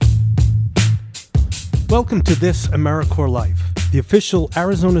Welcome to This AmeriCorps Life, the official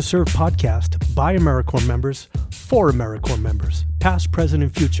Arizona Serve podcast by AmeriCorps members for AmeriCorps members, past, present,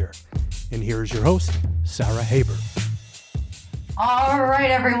 and future. And here's your host, Sarah Haber. All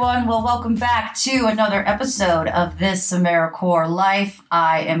right, everyone. Well, welcome back to another episode of This AmeriCorps Life.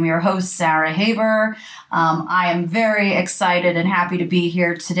 I am your host, Sarah Haber. I am very excited and happy to be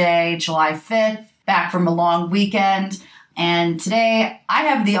here today, July 5th, back from a long weekend. And today I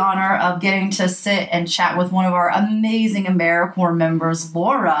have the honor of getting to sit and chat with one of our amazing AmeriCorps members,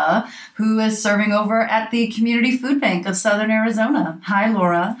 Laura, who is serving over at the Community Food Bank of Southern Arizona. Hi,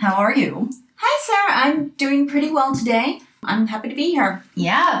 Laura. How are you? Hi, Sarah. I'm doing pretty well today. I'm happy to be here.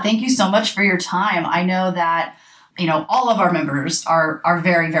 Yeah, thank you so much for your time. I know that, all of our members are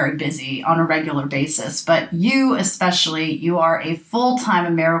very, very busy on a regular basis, but you especially, you are a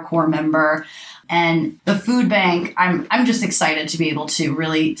full-time AmeriCorps member. And the food bank, I'm just excited to be able to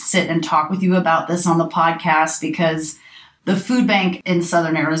really sit and talk with you about this on the podcast because the food bank in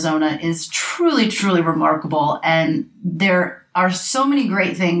Southern Arizona is truly, truly remarkable. And there are so many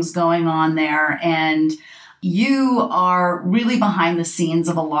great things going on there. And you are really behind the scenes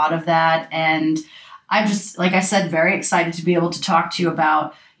of a lot of that. And I'm just, like I said, very excited to be able to talk to you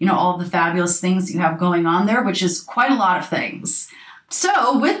about, all of the fabulous things you have going on there, which is quite a lot of things.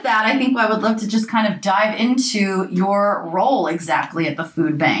 So with that, I think I would love to just kind of dive into your role exactly at the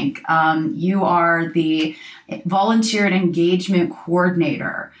food bank. You are the volunteer and engagement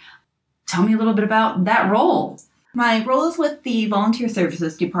coordinator. Tell me a little bit about that role. My role is with the volunteer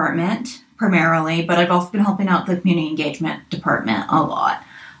services department primarily, but I've also been helping out the community engagement department a lot.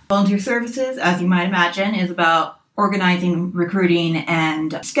 Volunteer services, as you might imagine, is about organizing, recruiting,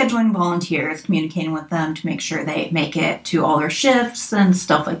 and scheduling volunteers, communicating with them to make sure they make it to all their shifts and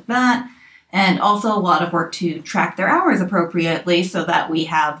stuff like that. And also a lot of work to track their hours appropriately so that we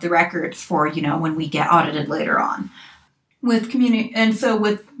have the records for, when we get audited later on. With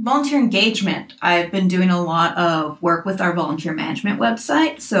volunteer engagement, I've been doing a lot of work with our volunteer management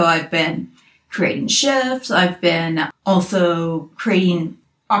website. So I've been creating shifts. I've been also creating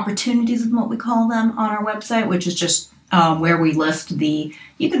opportunities is what we call them on our website, which is just where we list you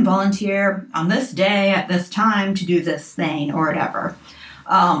can volunteer on this day at this time to do this thing or whatever.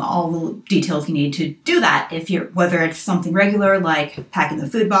 All the details you need to do that whether it's something regular like packing the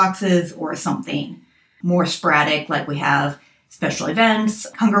food boxes or something more sporadic like we have special events,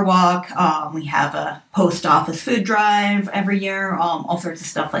 hunger walk, we have a post office food drive every year, all sorts of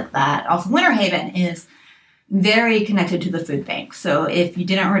stuff like that. Also, Winter Haven is very connected to the food bank. So if you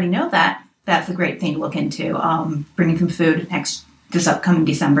didn't already know that, that's a great thing to look into. Bringing some food this upcoming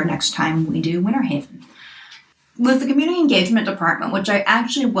December next time we do Winter Haven. With the community engagement department, which I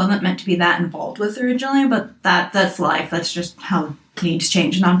actually wasn't meant to be that involved with originally, but that's life. That's just how needs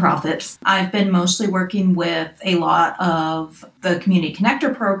change in nonprofits. I've been mostly working with a lot of the Community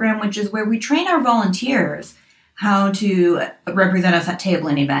Connector program, which is where we train our volunteers how to represent us at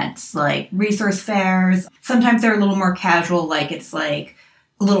tabling events like resource fairs. Sometimes they're a little more casual, like it's like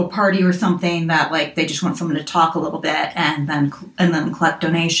a little party or something that like they just want someone to talk a little bit and then collect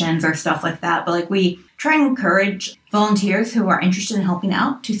donations or stuff like that. But we try and encourage volunteers who are interested in helping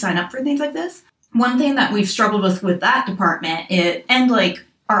out to sign up for things like this. One thing that we've struggled with that department and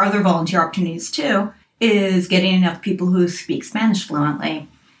our other volunteer opportunities too is getting enough people who speak Spanish fluently,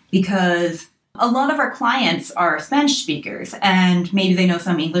 because a lot of our clients are Spanish speakers, and maybe they know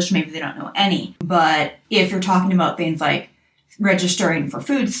some English, maybe they don't know any. But if you're talking about things like registering for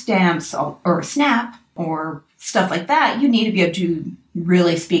food stamps or SNAP or stuff like that, you need to be able to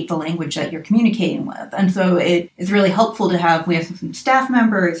really speak the language that you're communicating with. And so it is really helpful to we have some staff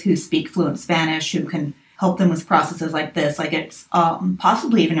members who speak fluent Spanish who can help them with processes like this. It's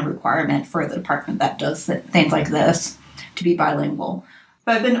possibly even a requirement for the department that does things like this to be bilingual.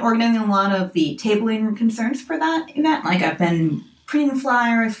 But I've been organizing a lot of the tabling concerns for that event. I've been printing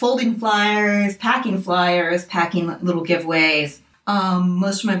flyers, folding flyers, packing little giveaways.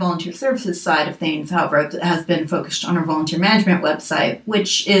 Most of my volunteer services side of things, however, has been focused on our volunteer management website,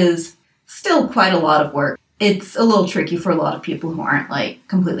 which is still quite a lot of work. It's a little tricky for a lot of people who aren't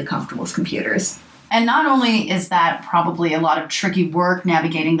completely comfortable with computers. And not only is that probably a lot of tricky work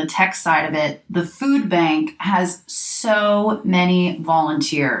navigating the tech side of it, the food bank has so many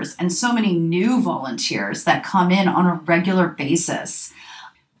volunteers and so many new volunteers that come in on a regular basis.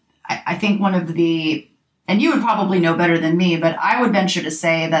 I think one of the, and you would probably know better than me, but I would venture to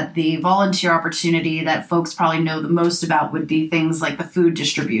say that the volunteer opportunity that folks probably know the most about would be things like the food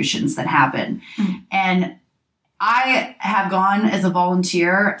distributions that happen. Mm-hmm. And I have gone as a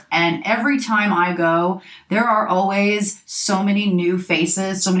volunteer, and every time I go, there are always so many new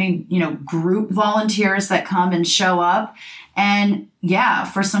faces, so many, group volunteers that come and show up. And yeah,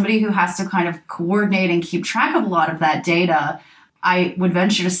 for somebody who has to kind of coordinate and keep track of a lot of that data, I would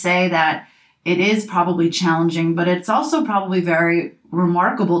venture to say that it is probably challenging, but it's also probably very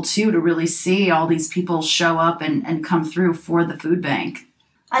remarkable too, to really see all these people show up and come through for the food bank.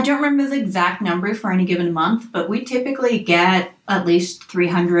 I don't remember the exact number for any given month, but we typically get at least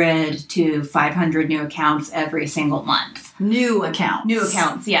 300 to 500 new accounts every single month. New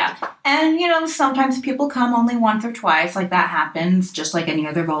accounts, yeah. And, sometimes people come only once or twice. Like, that happens, just like any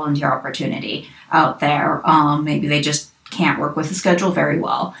other volunteer opportunity out there. Maybe they just can't work with the schedule very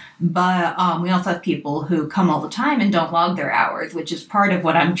well. But we also have people who come all the time and don't log their hours, which is part of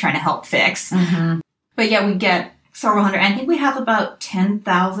what I'm trying to help fix. Mm-hmm. But yeah, we get several hundred. I think we have about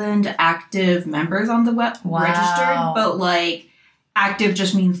 10,000 active members on the web registered. But active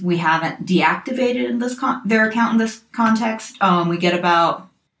just means we haven't deactivated in this their account in this context. We get about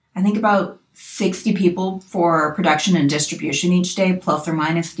 60 people for production and distribution each day, plus or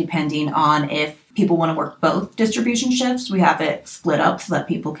minus, depending on if people want to work both distribution shifts. We have it split up so that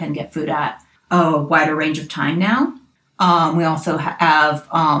people can get food at a wider range of time now. We also have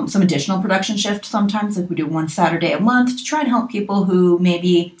some additional production shifts sometimes, like we do one Saturday a month to try and help people who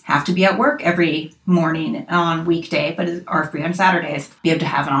maybe have to be at work every morning on weekday but are free on Saturdays, be able to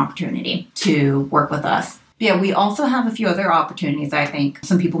have an opportunity to work with us. Yeah, we also have a few other opportunities I think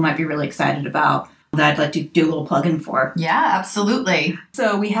some people might be really excited about that I'd like to do a little plug-in for. Yeah, absolutely.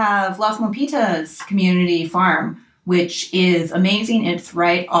 So we have Las Milpitas Community Farm, which is amazing. It's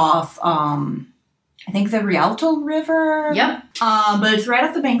right off I think the Rialto River. Yep. But it's right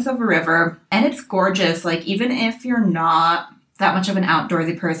off the banks of a river, and it's gorgeous. Like, even if you're not that much of an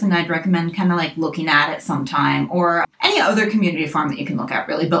outdoorsy person, I'd recommend kind of looking at it sometime, or any other community farm that you can look at,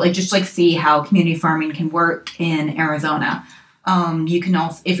 really. But just see how community farming can work in Arizona. You can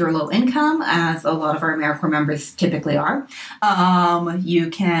also, if you're low income, as a lot of our AmeriCorps members typically are,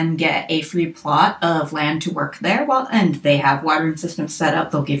 you can get a free plot of land to work there. And they have watering systems set up.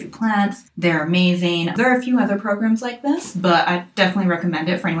 They'll give you plants. They're amazing. There are a few other programs like this, but I definitely recommend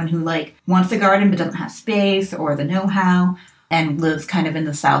it for anyone who wants a garden but doesn't have space or the know-how and lives kind of in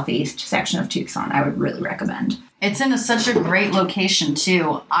the southeast section of Tucson. I would really recommend. It's in such a great location,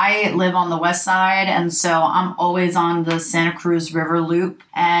 too. I live on the west side, and so I'm always on the Santa Cruz River Loop.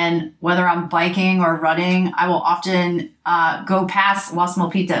 And whether I'm biking or running, I will often go past Las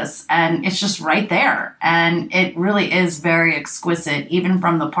Milpitas, and it's just right there. And it really is very exquisite, even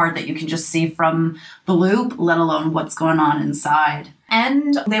from the part that you can just see from the loop, let alone what's going on inside.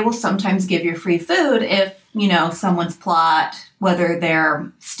 And they will sometimes give you free food if, someone's plot, whether they're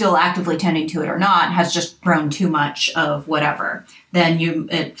still actively tending to it or not, has just grown too much of whatever. Then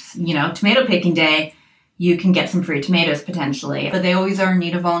it's tomato picking day, you can get some free tomatoes potentially. But they always are in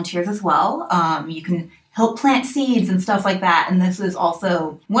need of volunteers as well. You can help plant seeds and stuff like that. And this is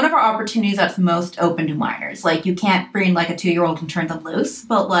also one of our opportunities that's most open to minors. You can't bring a 2-year-old and turn them loose,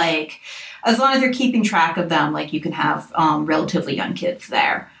 but as long as you're keeping track of them, you can have relatively young kids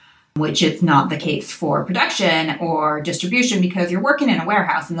there, which is not the case for production or distribution because you're working in a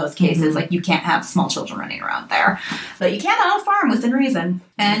warehouse in those cases. Mm-hmm. You can't have small children running around there. But you can on a farm within reason.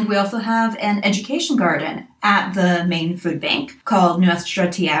 And we also have an education garden at the main food bank called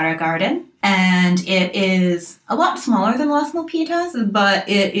Nuestra Tierra Garden. And it is a lot smaller than Las Milpitas, but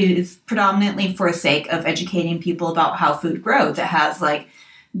it is predominantly for the sake of educating people about how food grows. It has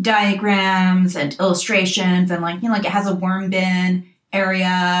diagrams and illustrations and it has a worm bin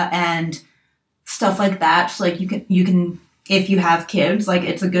area and stuff like that. So you can if you have kids,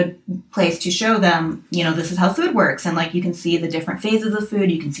 it's a good place to show them, this is how food works. And you can see the different phases of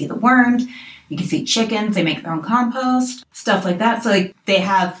food. You can see the worms. You can see chickens. They make their own compost, stuff like that. So they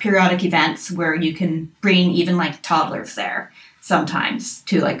have periodic events where you can bring even toddlers there sometimes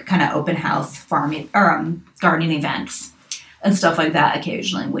to kind of open house farming or gardening events and stuff like that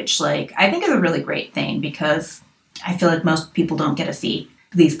occasionally, which I think is a really great thing because I feel like most people don't get to see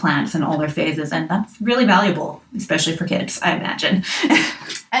these plants in all their phases, and that's really valuable, especially for kids, I imagine.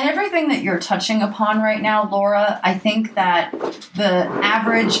 And everything that you're touching upon right now, Laura, I think that the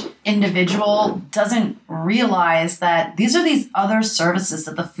average individual doesn't realize that these are these other services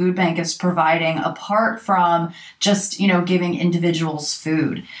that the food bank is providing apart from just, giving individuals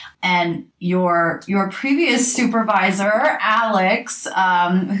food. And your previous supervisor, Alex,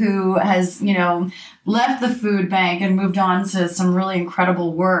 who has, left the food bank and moved on to some really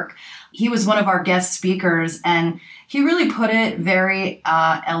incredible work, He was one of our guest speakers, and he really put it very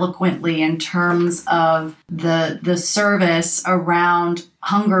eloquently in terms of the service around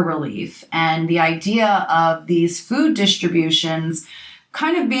hunger relief and the idea of these food distributions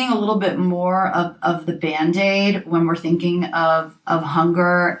kind of being a little bit more of the Band-Aid when we're thinking of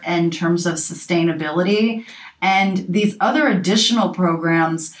hunger in terms of sustainability. And these other additional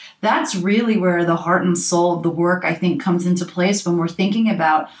programs, that's really where the heart and soul of the work, I think, comes into place when we're thinking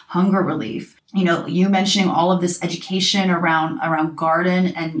about hunger relief. You know, you mentioning all of this education around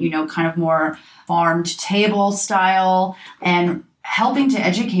garden and, you know, kind of more farm to table style, and helping to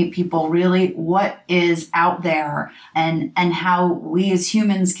educate people really what is out there and how we as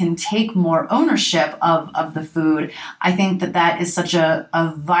humans can take more ownership of the food. I think that is such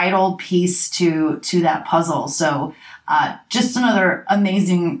a vital piece to that puzzle. So just another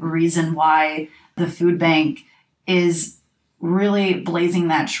amazing reason why the food bank is really blazing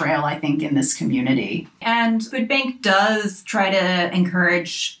that trail, I think, in this community. And Food Bank does try to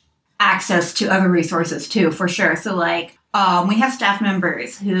encourage access to other resources too, for sure. So like, we have staff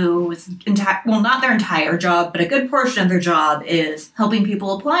members whose not their entire job, but a good portion of their job is helping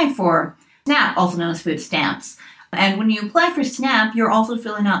people apply for SNAP, also known as food stamps. And when you apply for SNAP, you're also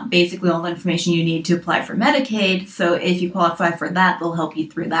filling out basically all the information you need to apply for Medicaid. So if you qualify for that, they'll help you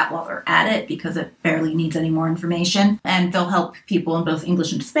through that while they're at it, because it barely needs any more information. And they'll help people in both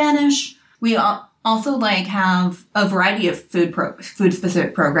English and Spanish. We also have a variety of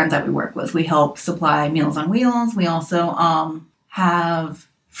food-specific programs that we work with. We help supply Meals on Wheels. We also have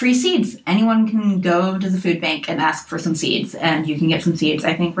free seeds. Anyone can go to the food bank and ask for some seeds, and you can get some seeds.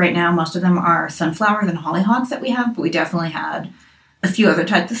 I think right now most of them are sunflowers and hollyhocks that we have, but we definitely had a few other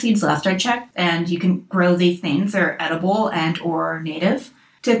types of seeds last I checked. And you can grow these things. They're edible and or native,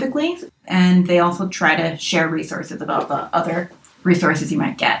 typically. And they also try to share resources about the other resources you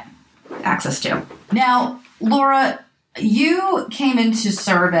might get access to. Now, Laura, you came into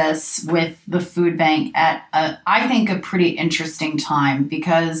service with the food bank at, I think, a pretty interesting time,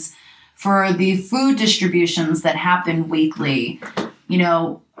 because for the food distributions that happen weekly, you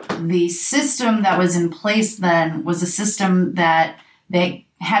know, the system that was in place then was a system that they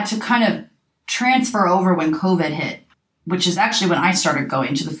had to kind of transfer over when COVID hit, which is actually when I started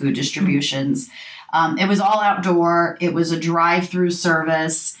going to the food distributions. It was all outdoor. It was a drive-through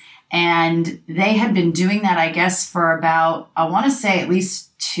service. And they had been doing that, I guess, for about, I want to say at least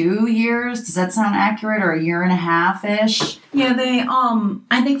 2 years. Does that sound accurate? Or a year and a half-ish? Yeah,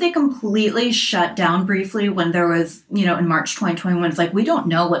 I think they completely shut down briefly when there was, you know, in March 2021, it's like, we don't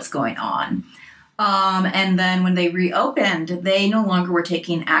know what's going on. And then when they reopened, they no longer were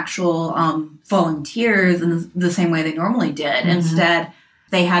taking actual volunteers in the same way they normally did. Mm-hmm. Instead,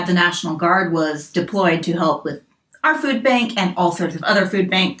 they had the National Guard was deployed to help with our food bank and all sorts of other food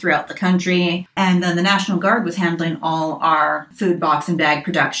bank throughout the country. And then the National Guard was handling all our food box and bag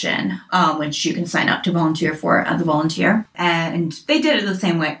production, which you can sign up to volunteer for as a volunteer. And they did it the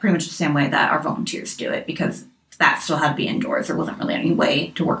same way, pretty much the same way that our volunteers do it, because that still had to be indoors. There wasn't really any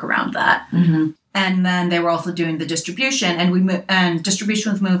way to work around that. Mm-hmm. And then they were also doing the distribution, and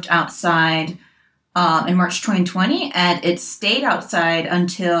distribution was moved outside in March 2020, and it stayed outside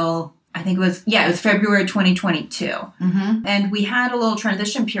until I think it was February 2022. Mm-hmm. And we had a little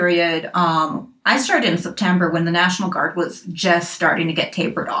transition period. I started in September when the National Guard was just starting to get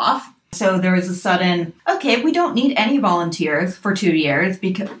tapered off. So there was a sudden, okay, we don't need any volunteers for 2 years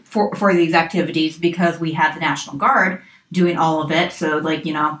for these activities, because we had the National Guard doing all of it. So,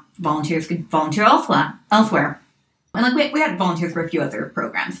 volunteers could volunteer elsewhere. And, we had volunteers for a few other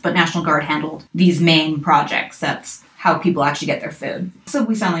programs, but National Guard handled these main projects. That's how people actually get their food. So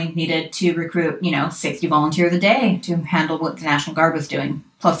we suddenly needed to recruit, 60 volunteers a day to handle what the National Guard was doing,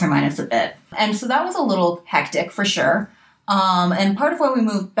 plus or minus a bit. And so that was a little hectic for sure. And part of why we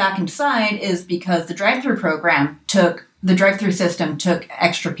moved back inside is because the drive-through system took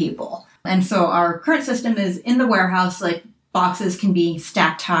extra people. And so our current system is in the warehouse, boxes can be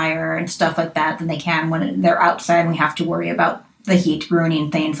stacked higher and stuff like that than they can when they're outside and we have to worry about the heat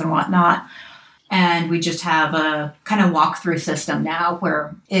ruining things and whatnot. And we just have a kind of walk-through system now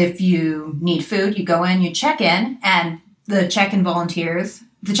where if you need food, you go in, you check in, and the check-in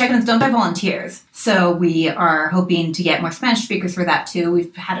is done by volunteers. So we are hoping to get more Spanish speakers for that too.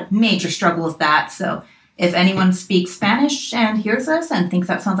 We've had a major struggle with that. So if anyone speaks Spanish and hears us and thinks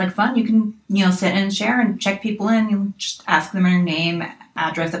that sounds like fun, you can, sit and share and check people in. You just ask them their name,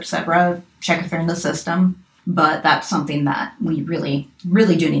 address, etc. Check if they're in the system. But that's something that we really,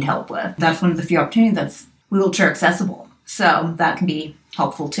 really do need help with. That's one of the few opportunities that's wheelchair accessible. So that can be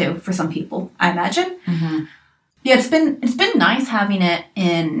helpful too for some people, I imagine. Mm-hmm. Yeah, it's been nice having it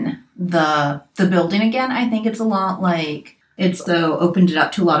in the building again. I think it's a lot like it's opened it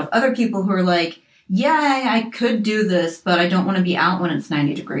up to a lot of other people who are like, yeah, I could do this, but I don't want to be out when it's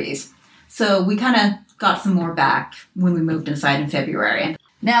 90 degrees. So we kind of got some more back when we moved inside in February.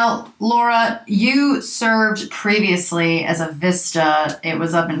 Now, Laura, you served previously as a Vista. It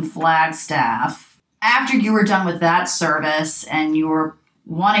was up in Flagstaff. After you were done with that service and you were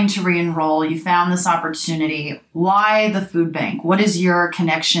wanting to re-enroll, you found this opportunity. Why the food bank? What is your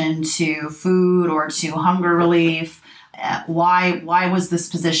connection to food or to hunger relief? Why was this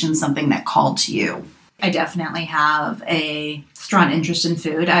position something that called to you? I definitely have a strong interest in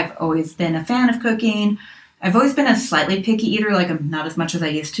food. I've always been a fan of cooking. I've always been a slightly picky eater, like I'm not as much as I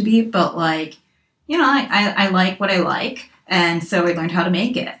used to be, but like, you know, I like what I like. And so I learned how to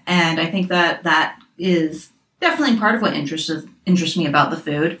make it. And I think that is definitely part of what interests me about the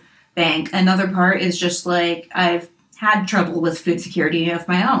food bank. Another part is just like I've had trouble with food security of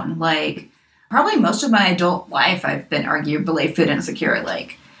my own. Like probably most of my adult life, I've been arguably food insecure.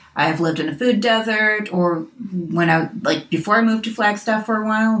 Like I've lived in a food desert, or before I moved to Flagstaff for a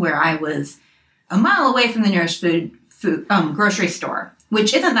while, where I was a mile away from the nearest grocery store,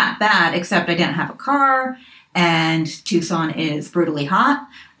 which isn't that bad, except I didn't have a car, and Tucson is brutally hot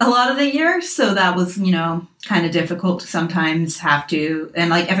a lot of the year, so that was, you know, kind of difficult to sometimes have to, and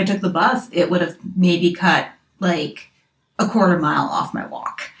like if I took the bus, it would have maybe cut like a quarter mile off my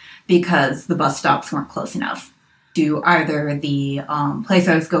walk because the bus stops weren't close enough to either the place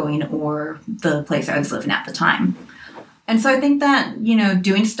I was going or the place I was living at the time. And so I think that, you know,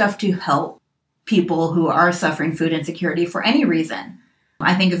 doing stuff to help people who are suffering food insecurity for any reason,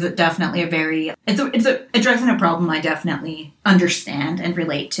 I think is definitely it's addressing a problem I definitely understand and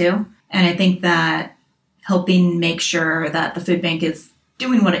relate to. And I think that helping make sure that the food bank is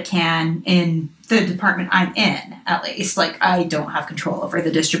doing what it can in the department I'm in, at least. Like, I don't have control over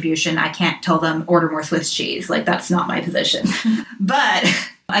the distribution. I can't tell them order more Swiss cheese. Like, that's not my position. But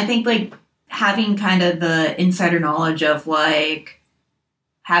I think, like, having kind of the insider knowledge of, like,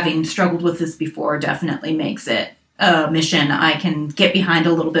 having struggled with this before definitely makes it a mission I can get behind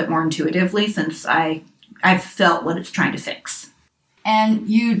a little bit more intuitively, since I've felt what it's trying to fix. And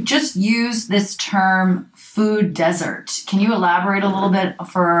you just used this term food desert. Can you elaborate a little bit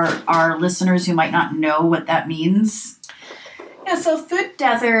for our listeners who might not know what that means? Yeah, so food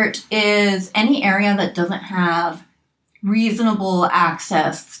desert is any area that doesn't have reasonable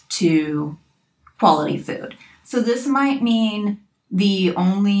access to quality food. So this might mean the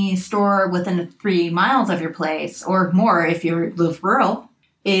only store within 3 miles of your place, or more if you live rural,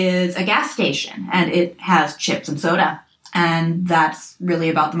 is a gas station, and it has chips and soda. And that's really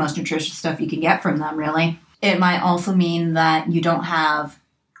about the most nutritious stuff you can get from them, really. It might also mean that you don't have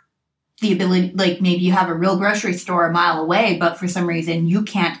the ability, like maybe you have a real grocery store a mile away, but for some reason you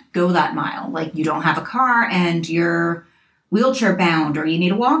can't go that mile. Like you don't have a car and you're wheelchair bound, or you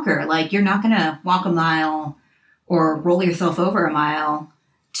need a walker. Like you're not going to walk a mile or roll yourself over a mile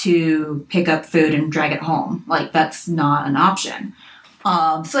to pick up food and drag it home. Like that's not an option.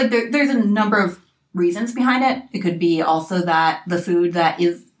 So like there's a number of reasons behind it. It could be also that the food that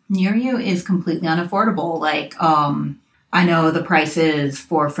is near you is completely unaffordable. Like, I know the prices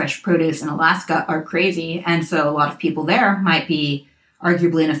for fresh produce in Alaska are crazy. And so a lot of people there might be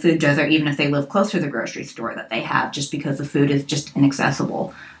arguably in a food desert, even if they live close to the grocery store that they have, just because the food is just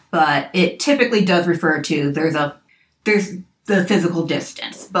inaccessible. But it typically does refer to, there's the physical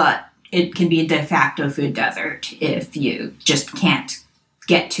distance, but it can be a de facto food desert if you just can't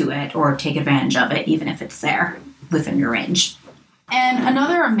get to it or take advantage of it, even if it's there within your range. And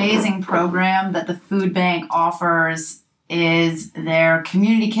another amazing program that the food bank offers is their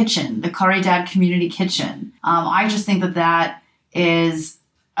community kitchen, the Caridad Community Kitchen. I just think that is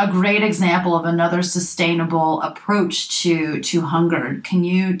a great example of another sustainable approach to hunger. Can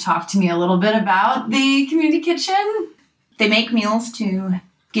you talk to me a little bit about the community kitchen? They make meals to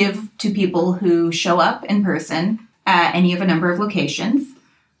give to people who show up in person at any of a number of locations.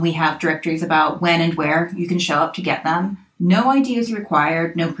 We have directories about when and where you can show up to get them. No ID is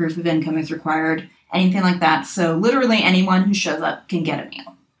required, no proof of income is required, anything like that. So literally anyone who shows up can get a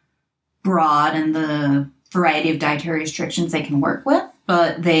meal. Broad in the variety of dietary restrictions they can work with,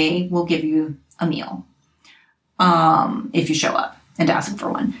 but they will give you a meal if you show up and ask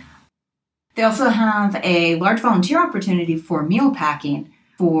for one. They also have a large volunteer opportunity for meal packing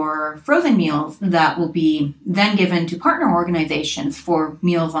for frozen meals that will be then given to partner organizations for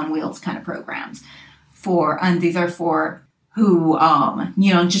Meals on Wheels kind of programs. And these are for who,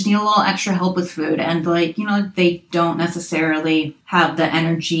 just need a little extra help with food. And they don't necessarily have the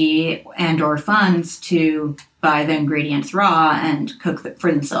energy and or funds to buy the ingredients raw and cook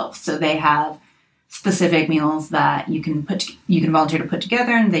for themselves. So they have specific meals that you can volunteer to put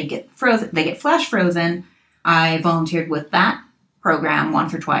together, and they get frozen. They get flash frozen. I volunteered with that program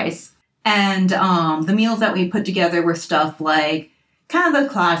once or twice. And the meals that we put together were stuff like kind of the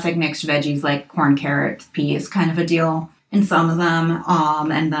classic mixed veggies, like corn, carrots, peas, kind of a deal in some of them.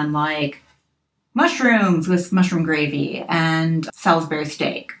 And then like mushrooms with mushroom gravy and Salisbury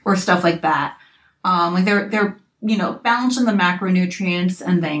steak or stuff like that. They're balanced in the macronutrients,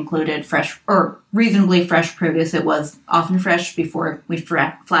 and they included fresh or reasonably fresh produce. It was often fresh before we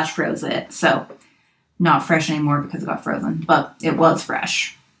flash froze it. So not fresh anymore because it got frozen, but it was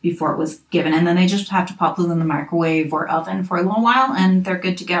fresh before it was given. And then they just have to pop those in the microwave or oven for a little while, and they're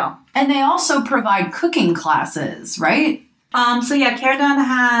good to go. And they also provide cooking classes, right? Caradon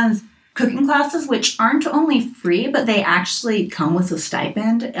has cooking classes, which aren't only free, but they actually come with a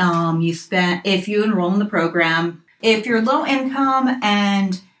stipend. If you enroll in the program, if you're low income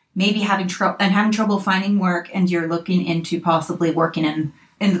and maybe having trouble finding work, and you're looking into possibly working in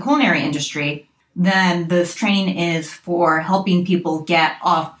the culinary industry, then this training is for helping people get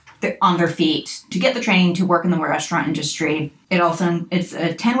on their feet to get the training to work in the restaurant industry. It's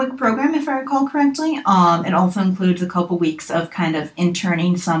a 10-week program, if I recall correctly. It also includes a couple weeks of kind of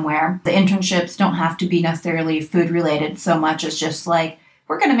interning somewhere. The internships don't have to be necessarily food related so much as just like,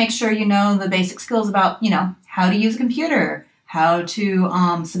 we're going to make sure you know the basic skills about, how to use a computer, how to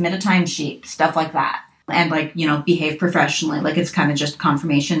submit a timesheet, stuff like that. And behave professionally. Like, it's kind of just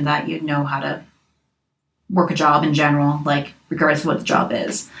confirmation that you know how to work a job in general, like regardless of what the job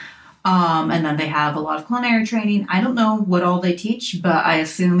is. And then they have a lot of culinary training. I don't know what all they teach, but I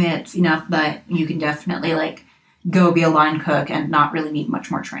assume it's enough that you can definitely go be a line cook and not really need much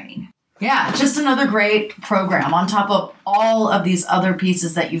more training. Yeah, just another great program on top of all of these other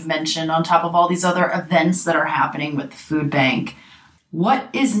pieces that you've mentioned, on top of all these other events that are happening with the food bank. What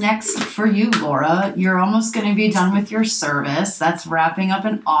is next for you, Laura? You're almost going to be done with your service. That's wrapping up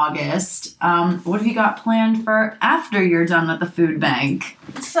in August. What have you got planned for after you're done with the food bank?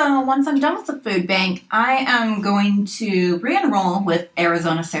 So once I'm done with the food bank, I am going to re-enroll with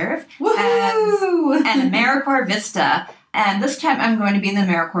Arizona Serve as an AmeriCorps Vista. And this time I'm going to be the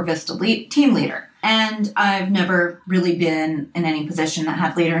AmeriCorps Vista team leader. And I've never really been in any position that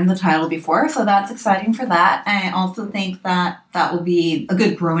had leader in the title before, so that's exciting for that. I also think that will be a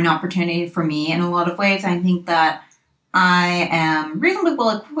good growing opportunity for me in a lot of ways. I think that I am reasonably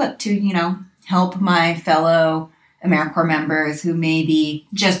well equipped to, help my fellow AmeriCorps members who may be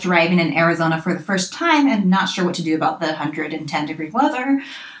just arriving in Arizona for the first time and not sure what to do about the 110-degree weather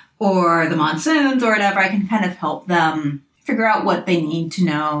or the monsoons or whatever. I can kind of help them figure out what they need to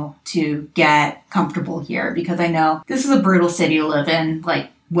know to get comfortable here, because I know this is a brutal city to live in,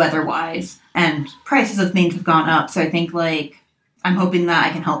 weather-wise, and prices of things have gone up. So I think, I'm hoping that I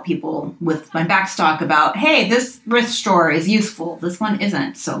can help people with my backstock about, hey, this thrift store is useful, this one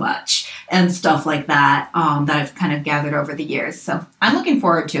isn't so much, and stuff like that, that I've kind of gathered over the years. So I'm looking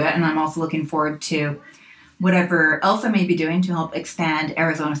forward to it, and I'm also looking forward to whatever else I may be doing to help expand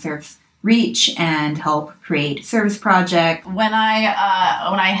Arizona Serve's reach and help create service project. When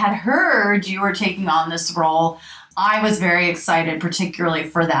I had heard you were taking on this role, I was very excited, particularly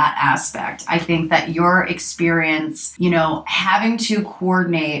for that aspect. I think that your experience, having to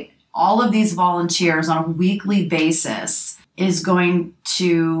coordinate all of these volunteers on a weekly basis is going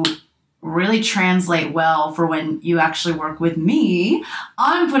to really translate well for when you actually work with me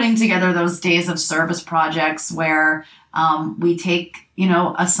on putting together those days of service projects where we take,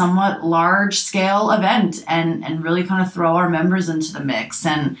 a somewhat large scale event and really kind of throw our members into the mix.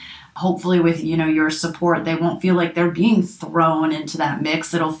 And hopefully with, your support, they won't feel like they're being thrown into that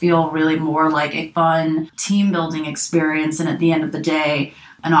mix. It'll feel really more like a fun team building experience. And at the end of the day,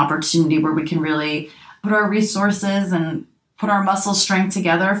 an opportunity where we can really put our resources and put our muscle strength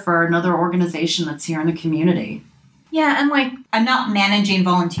together for another organization that's here in the community. Yeah, and I'm not managing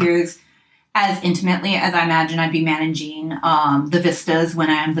volunteers as intimately as I imagine I'd be managing the Vistas when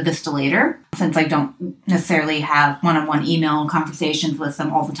I'm the Vista leader, since I don't necessarily have one-on-one email conversations with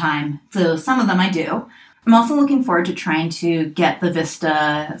them all the time. So some of them I do. I'm also looking forward to trying to get the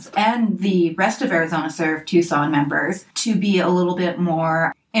Vistas and the rest of Arizona Serve Tucson members to be a little bit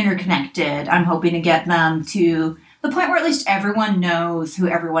more interconnected. I'm hoping to get them to the point where at least everyone knows who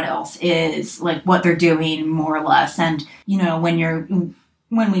everyone else is, what they're doing more or less. And,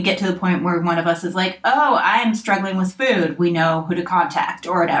 when we get to the point where one of us is like, oh, I'm struggling with food, we know who to contact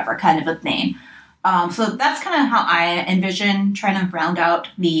or whatever kind of a thing. So that's kind of how I envision trying to round out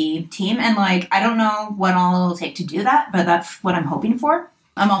the team. And like, I don't know what all it'll take to do that, but that's what I'm hoping for.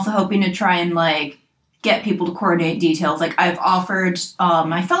 I'm also hoping to try and like get people to coordinate details. Like I've offered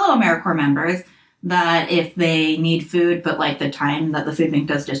my fellow AmeriCorps members that if they need food, but like the time that the food bank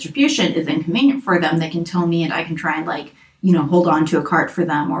does distribution is inconvenient for them, they can tell me and I can try and like, hold on to a cart for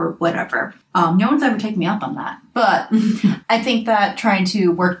them or whatever. No one's ever taken me up on that. But I think that trying to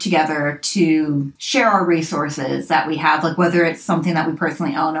work together to share our resources that we have, like whether it's something that we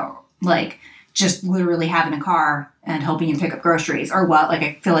personally own or like just literally having a car and helping you pick up groceries or what, like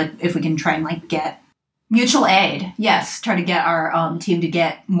I feel like if we can try and like get mutual aid, yes, try to get our team to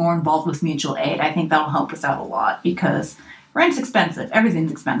get more involved with mutual aid. I think that'll help us out a lot because rent's expensive.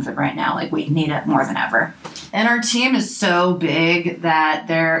 Everything's expensive right now. Like we need it more than ever. And our team is so big that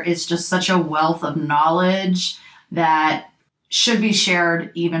there is just such a wealth of knowledge that should be shared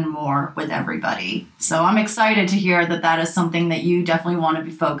even more with everybody. So I'm excited to hear that that is something that you definitely want to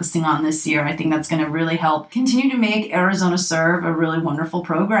be focusing on this year. I think that's going to really help continue to make Arizona Serve a really wonderful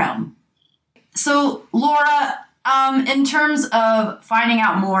program. So Laura, in terms of finding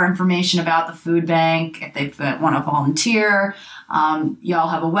out more information about the food bank, if they want to volunteer, y'all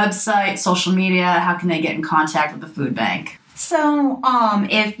have a website, social media, how can they get in contact with the food bank? So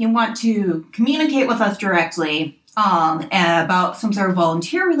if you want to communicate with us directly about some sort of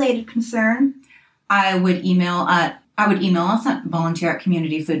volunteer-related concern, I would email us at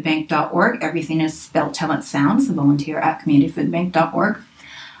volunteer@communityfoodbank.org. Everything is spelled how it sounds, so volunteer@communityfoodbank.org.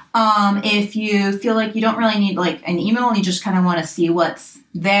 If you feel like you don't really need like an email and you just kind of want to see what's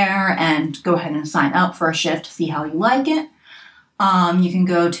there and go ahead and sign up for a shift to see how you like it, you can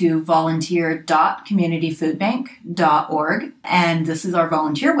go to volunteer.communityfoodbank.org, and this is our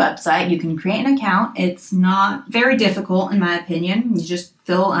volunteer website. You can create an account. It's not very difficult, in my opinion. You just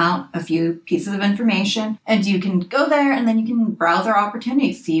fill out a few pieces of information, and you can go there, and then you can browse our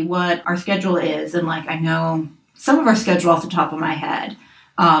opportunities, see what our schedule is. And like I know some of our schedule off the top of my head.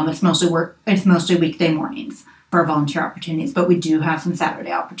 It's mostly weekday mornings for our volunteer opportunities, but we do have some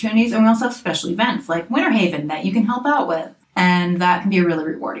Saturday opportunities, and we also have special events like Winter Haven that you can help out with, and that can be a really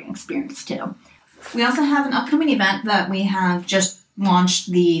rewarding experience too. We also have an upcoming event that we have just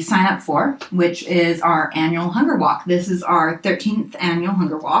launched the sign up for, which is our annual Hunger Walk. This is our 13th annual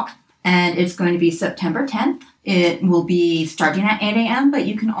Hunger Walk, and it's going to be September 10th. It will be starting at 8 a.m., but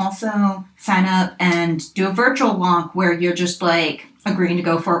you can also sign up and do a virtual walk where you're just like agreeing to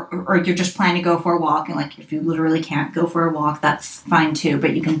go for, or you're just planning to go for a walk. And like, if you literally can't go for a walk, that's fine too.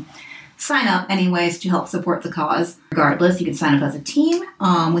 But you can sign up anyways to help support the cause. Regardless, you can sign up as a team.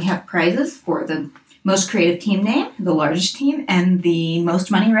 We have prizes for the most creative team name, the largest team, and the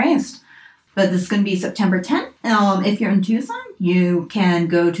most money raised. But this is going to be September 10th. If you're in Tucson, you can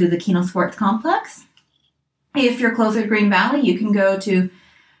go to the Keno Sports Complex. If you're closer to Green Valley, you can go to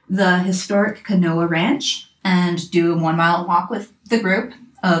the historic Canoa Ranch and do a 1 mile walk with the group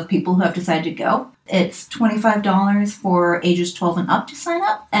of people who have decided to go. It's $25 for ages 12 and up to sign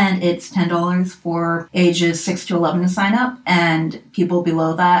up, and it's $10 for ages 6 to 11 to sign up, and people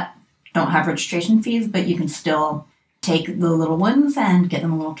below that don't have registration fees, but you can still take the little ones and get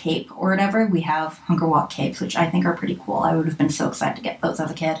them a little cape or whatever. We have Hunger Walk capes, which I think are pretty cool. I would have been so excited to get those as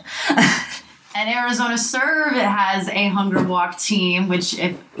a kid. And Arizona Serve, it has a Hunger Walk team, which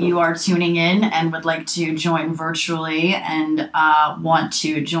if you are tuning in and would like to join virtually and want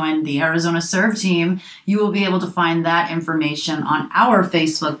to join the Arizona Serve team, you will be able to find that information on our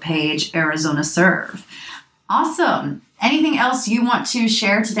Facebook page, Arizona Serve. Awesome. Anything else you want to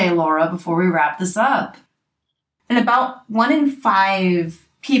share today, Laura, before we wrap this up? And about 1 in 5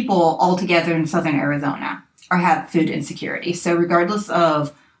 people altogether in Southern Arizona have food insecurity. So regardless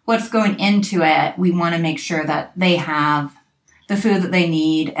of what's going into it, we want to make sure that they have the food that they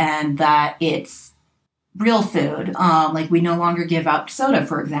need and that it's real food. Like we no longer give out soda,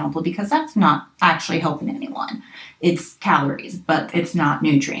 for example, because that's not actually helping anyone. It's calories, but it's not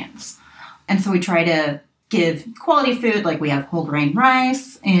nutrients. And so we try to give quality food. Like we have whole grain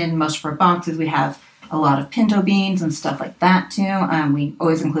rice in most of our boxes. We have a lot of pinto beans and stuff like that too. We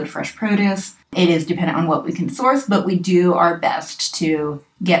always include fresh produce. It is dependent on what we can source, but we do our best to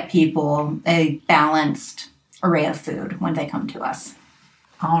get people a balanced array of food when they come to us.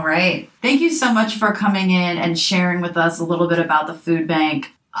 All right. Thank you so much for coming in and sharing with us a little bit about the food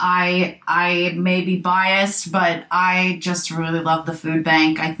bank. I may be biased, but I just really love the food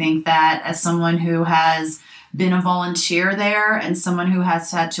bank. I think that as someone who has been a volunteer there and someone who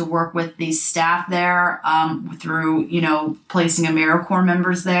has had to work with the staff there through, placing AmeriCorps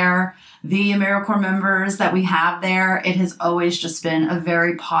members there, the AmeriCorps members that we have there. It has always just been a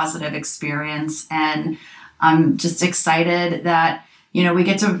very positive experience. And I'm just excited that, we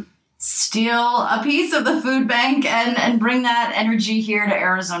get to steal a piece of the food bank and bring that energy here to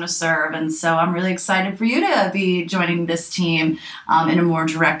Arizona Serve. And so I'm really excited for you to be joining this team in a more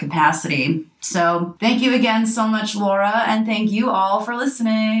direct capacity. So thank you again so much, Laura, and thank you all for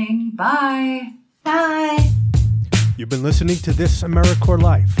listening. Bye. Bye. You've been listening to This AmeriCorps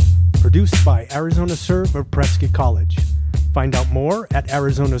Life, produced by Arizona Serve of Prescott College. Find out more at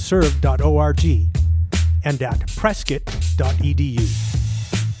arizonaserve.org and at prescott.edu.